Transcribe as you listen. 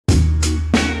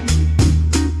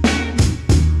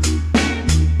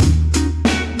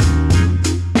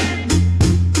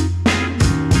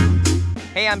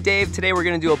I'm Dave. Today we're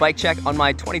going to do a bike check on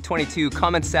my 2022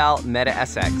 Commencal Meta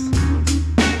SX.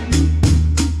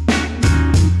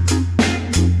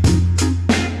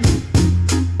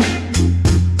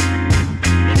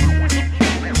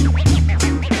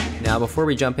 Now before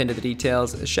we jump into the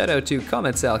details, a shout out to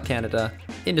Commencal Canada,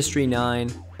 Industry 9,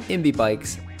 Imbi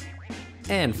Bikes,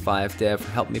 and 5Dev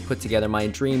for helping me put together my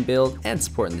dream build and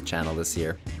supporting the channel this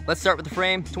year. Let's start with the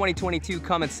frame. 2022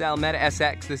 Commencal Meta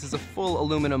SX. This is a full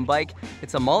aluminum bike.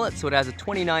 It's a mullet, so it has a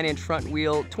 29-inch front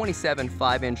wheel, 27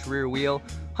 5-inch rear wheel,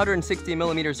 160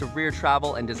 millimeters of rear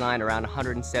travel, and design around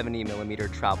 170 millimeter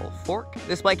travel fork.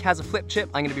 This bike has a flip chip.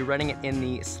 I'm going to be running it in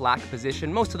the slack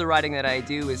position. Most of the riding that I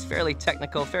do is fairly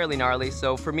technical, fairly gnarly,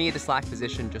 so for me the slack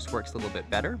position just works a little bit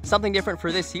better. Something different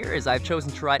for this year is I've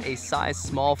chosen to ride a size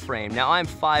small frame. Now I'm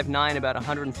 5'9", about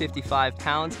 155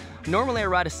 pounds. Normally I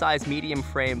ride a size medium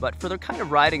frame, but for the kind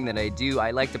of riding that I do,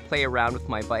 I like to play around with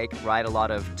my bike, ride a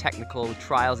lot of technical,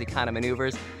 trialsy kind of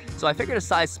maneuvers. So I figured a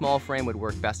size small frame would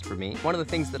work best for me. One of the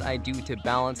things that I do to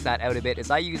balance that out a bit is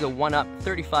I use a 1-up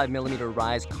 35mm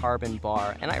rise carbon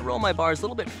bar, and I roll my bars a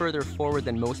little bit further forward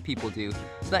than most people do,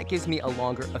 so that gives me a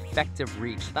longer effective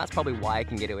reach. That's probably why I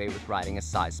can get away with riding a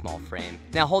size small frame.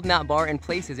 Now holding that bar in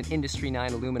place is an Industry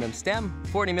 9 aluminum stem,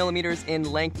 40mm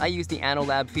in length. I use the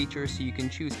AnnoLab feature so you can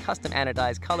choose custom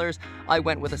anodized colors. I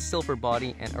went with a silver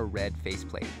body and a red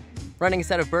faceplate. Running a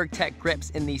set of BergTech grips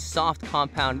in the soft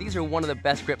compound. These are one of the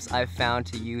best grips I've found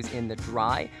to use in the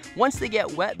dry. Once they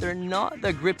get wet, they're not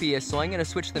the grippiest, so I'm going to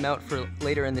switch them out for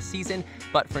later in the season,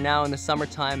 but for now in the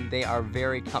summertime, they are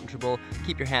very comfortable.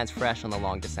 Keep your hands fresh on the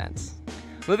long descents.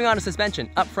 Moving on to suspension.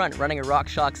 Up front, running a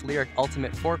RockShox Lyric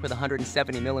Ultimate fork with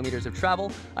 170 millimeters of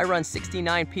travel. I run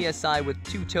 69 PSI with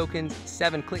 2 tokens,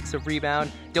 7 clicks of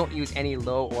rebound. Don't use any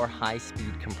low or high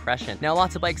speed compression. Now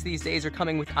lots of bikes these days are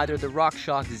coming with either the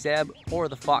RockShox Zeb or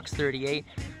the Fox 38.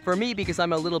 For me, because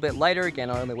I'm a little bit lighter, again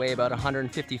I only weigh about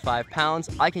 155 pounds,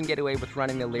 I can get away with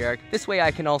running the Lyric. This way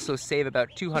I can also save about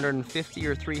 250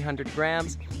 or 300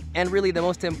 grams. And really the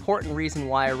most important reason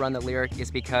why I run the Lyric is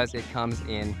because it comes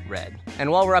in red. And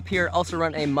while we're up here, also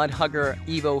run a Mudhugger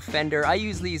Evo fender. I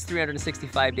use these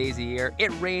 365 days a year.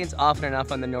 It rains often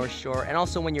enough on the North Shore, and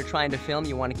also when you're trying to film,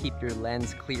 you want to keep your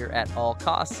lens clear at all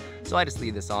costs, so I just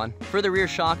leave this on. For the rear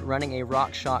shock, running a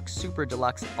RockShox Super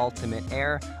Deluxe Ultimate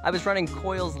Air. I was running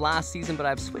coils last season, but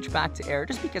I've switched back to air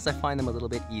just because I find them a little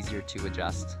bit easier to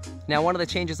adjust. Now one of the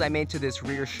changes I made to this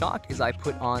rear shock is I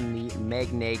put on the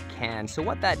Magnag can. So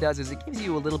what that does is it gives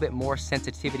you a little bit more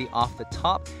sensitivity off the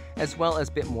top, as well as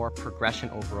a bit more progression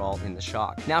overall in the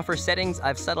shock. Now for settings,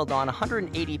 I've settled on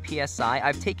 180 PSI.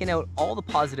 I've taken out all the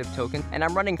positive tokens, and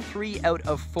I'm running 3 out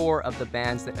of 4 of the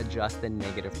bands that adjust the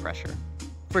negative pressure.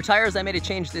 For tires, I made a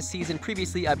change this season.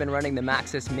 Previously, I've been running the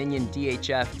Maxxis Minion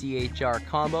DHF DHR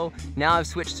combo. Now I've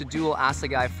switched to dual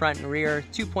Assegai front and rear,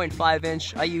 2.5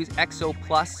 inch. I use Exo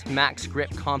Plus Max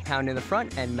Grip compound in the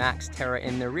front and Max Terra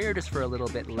in the rear, just for a little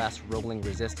bit less rolling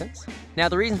resistance. Now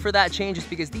the reason for that change is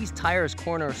because these tires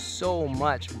corner so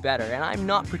much better, and I'm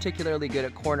not particularly good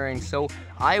at cornering, so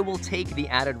I will take the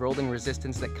added rolling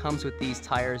resistance that comes with these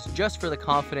tires just for the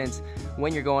confidence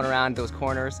when you're going around those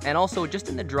corners, and also just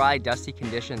in the dry, dusty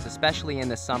conditions. Especially in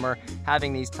the summer,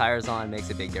 having these tires on makes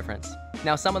a big difference.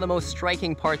 Now some of the most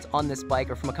striking parts on this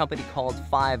bike are from a company called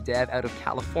 5Dev out of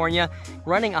California.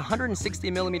 Running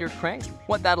 160mm cranks,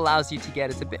 what that allows you to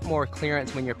get is a bit more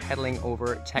clearance when you're pedaling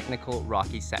over technical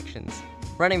rocky sections.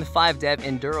 Running the 5Dev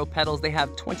Enduro pedals, they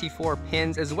have 24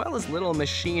 pins as well as little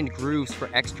machined grooves for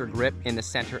extra grip in the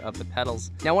center of the pedals.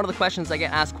 Now one of the questions I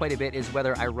get asked quite a bit is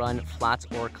whether I run flats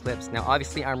or clips. Now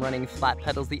obviously I'm running flat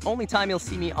pedals. The only time you'll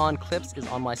see me on clips is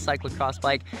on my cyclocross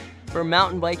bike. For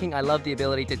mountain biking, I love the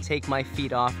ability to take my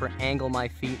feet off or angle my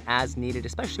feet as needed,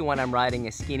 especially when I'm riding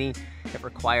a skinny. It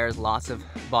requires lots of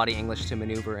body English to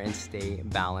maneuver and stay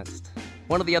balanced.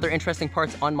 One of the other interesting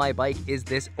parts on my bike is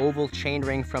this oval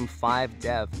chainring from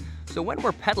 5Dev. So when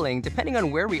we're pedaling, depending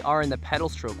on where we are in the pedal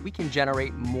stroke, we can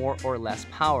generate more or less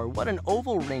power. What an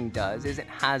oval ring does is it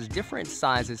has different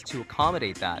sizes to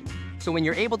accommodate that. So when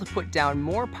you're able to put down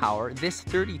more power, this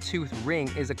 30-tooth ring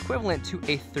is equivalent to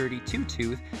a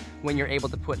 32-tooth. When you're able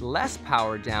to put less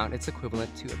power down, it's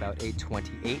equivalent to about a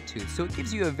 28-tooth. So it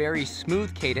gives you a very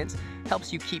smooth cadence,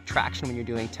 helps you keep traction when you're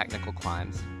doing technical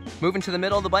climbs. Moving to the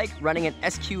middle of the bike, running an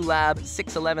SQ Lab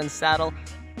 611 saddle.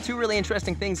 Two really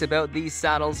interesting things about these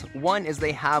saddles. One is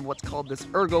they have what's called this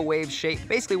ergo wave shape.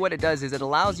 Basically what it does is it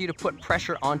allows you to put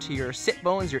pressure onto your sit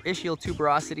bones, your ischial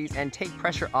tuberosities, and take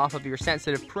pressure off of your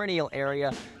sensitive perineal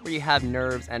area where you have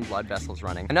nerves and blood vessels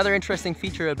running. Another interesting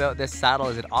feature about this saddle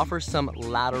is it offers some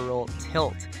lateral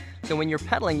tilt. So So when you're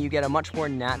pedaling, you get a much more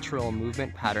natural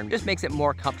movement pattern. Just makes it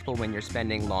more comfortable when you're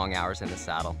spending long hours in the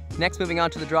saddle. Next, moving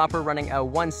on to the dropper, running a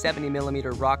 170mm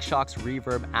RockShox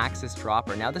Reverb Axis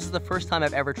dropper. Now this is the first time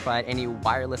I've ever tried any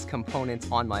wireless components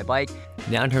on my bike.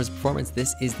 Now in terms of performance,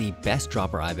 this is the best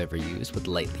dropper I've ever used, with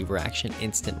light lever action,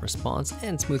 instant response,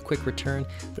 and smooth quick return,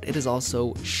 but it is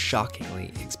also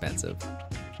shockingly expensive.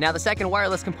 Now the second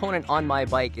wireless component on my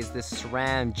bike is this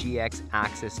SRAM GX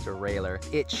Axis derailleur.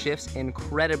 It shifts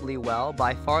incredibly well,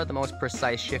 by far the most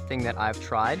precise shifting that I've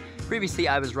tried. Previously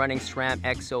I was running SRAM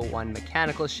X01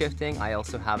 mechanical shifting. I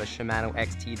also have a Shimano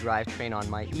XT drivetrain on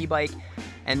my e-bike,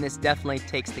 and this definitely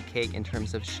takes the cake in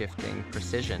terms of shifting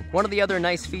precision. One of the other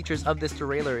nice features of this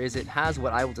derailleur is it has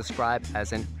what I will describe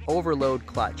as an overload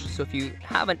clutch. So if you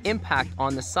have an impact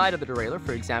on the side of the derailleur,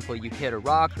 for example you hit a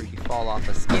rock or you fall off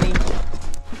a skinny,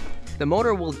 the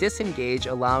motor will disengage,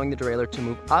 allowing the derailleur to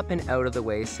move up and out of the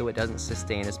way so it doesn't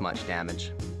sustain as much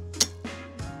damage.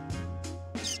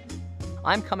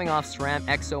 I'm coming off SRAM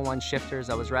X01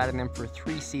 shifters. I was riding them for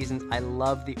 3 seasons. I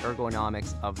love the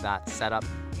ergonomics of that setup.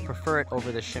 Prefer it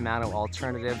over the Shimano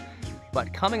alternative.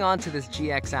 But coming onto this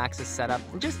GX Axis setup,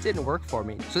 it just didn't work for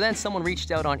me. So then someone reached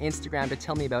out on Instagram to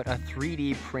tell me about a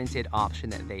 3D printed option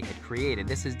that they had created.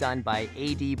 This is done by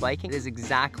AD Biking. It is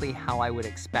exactly how I would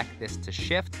expect this to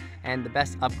shift, and the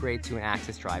best upgrade to an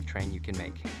Axis drivetrain you can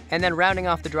make. And then rounding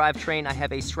off the drivetrain, I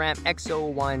have a SRAM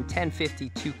X01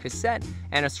 1052 cassette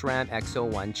and a SRAM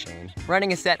X01 chain.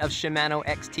 Running a set of Shimano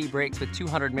XT brakes with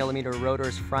 200mm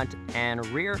rotors front and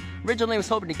rear. Originally I was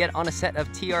hoping to get on a set of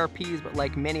TRPs, but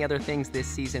like many other things this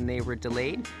season they were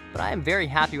delayed. But I am very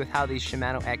happy with how these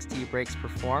Shimano XT brakes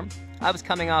perform. I was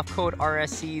coming off Code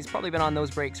RSCs, probably been on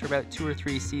those brakes for about 2 or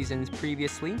 3 seasons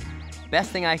previously.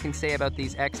 Best thing I can say about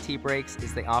these XT brakes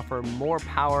is they offer more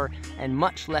power and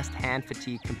much less hand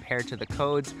fatigue compared to the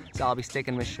Codes, so I'll be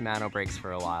sticking with Shimano brakes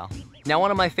for a while. Now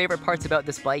one of my favorite parts about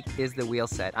this bike is the wheel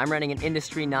set. I'm running an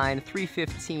Industry 9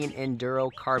 315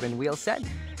 Enduro carbon wheel set.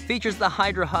 Features the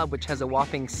Hydra hub, which has a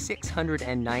whopping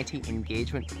 690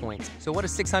 engagement points. So what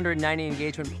does 690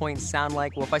 engagement points sound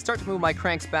like? Well, if I start to move my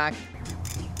cranks back,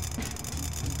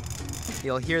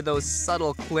 you'll hear those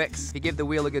subtle clicks. If you give the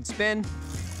wheel a good spin,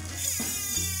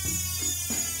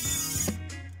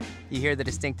 you hear the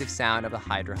distinctive sound of the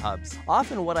Hydra hubs.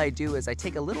 Often what I do is I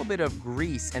take a little bit of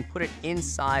grease and put it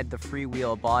inside the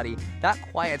freewheel body. That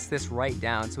quiets this right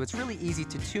down, so it's really easy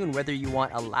to tune whether you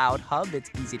want a loud hub that's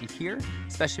easy to hear,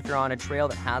 especially if you're on a trail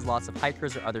that has lots of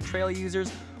hikers or other trail users,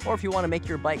 or if you want to make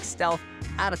your bike stealth,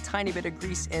 add a tiny bit of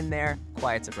grease in there,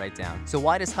 quiets it right down. So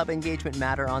why does hub engagement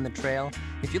matter on the trail?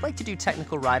 If you'd like to do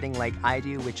technical riding like I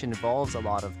do, which involves a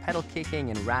lot of pedal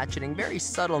kicking and ratcheting, very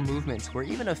subtle movements where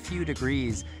even a few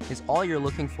degrees is all you're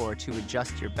looking for to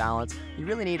adjust your balance, you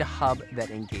really need a hub that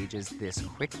engages this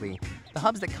quickly. The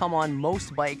hubs that come on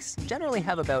most bikes generally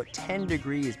have about 10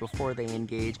 degrees before they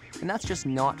engage, and that's just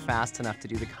not fast enough to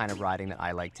do the kind of riding that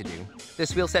I like to do.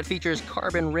 This wheel set features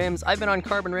carbon rims. I've been on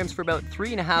carbon rims for about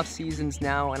 3.5 seasons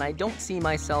now, and I don't see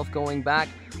myself going back.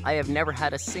 I have never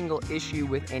had a single issue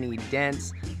with any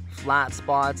dents, flat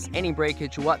spots, any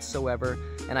breakage whatsoever,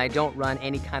 and I don't run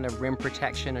any kind of rim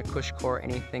protection or cush core,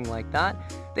 anything like that.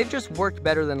 They've just worked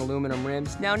better than aluminum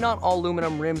rims. Now, not all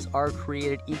aluminum rims are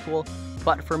created equal,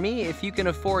 but for me, if you can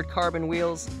afford carbon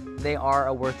wheels, they are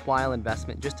a worthwhile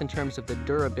investment just in terms of the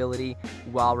durability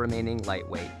while remaining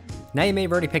lightweight. Now you may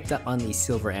have already picked up on the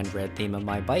silver and red theme of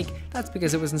my bike. That's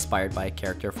because it was inspired by a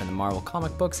character from the Marvel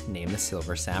comic books named the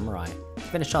Silver Samurai. To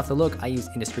finish off the look, I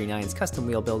used Industry 9's custom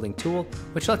wheel building tool,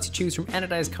 which lets you choose from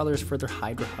anodized colors for their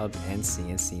Hydra hub and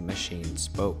CNC machined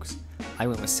spokes. I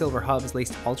went with silver hubs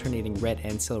laced alternating red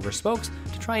and silver spokes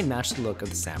to try and match the look of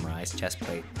the Samurai's chest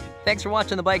plate. Thanks for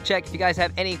watching the Bike Check. If you guys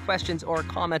have any questions or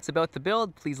comments about the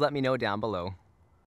build, please let me know down below.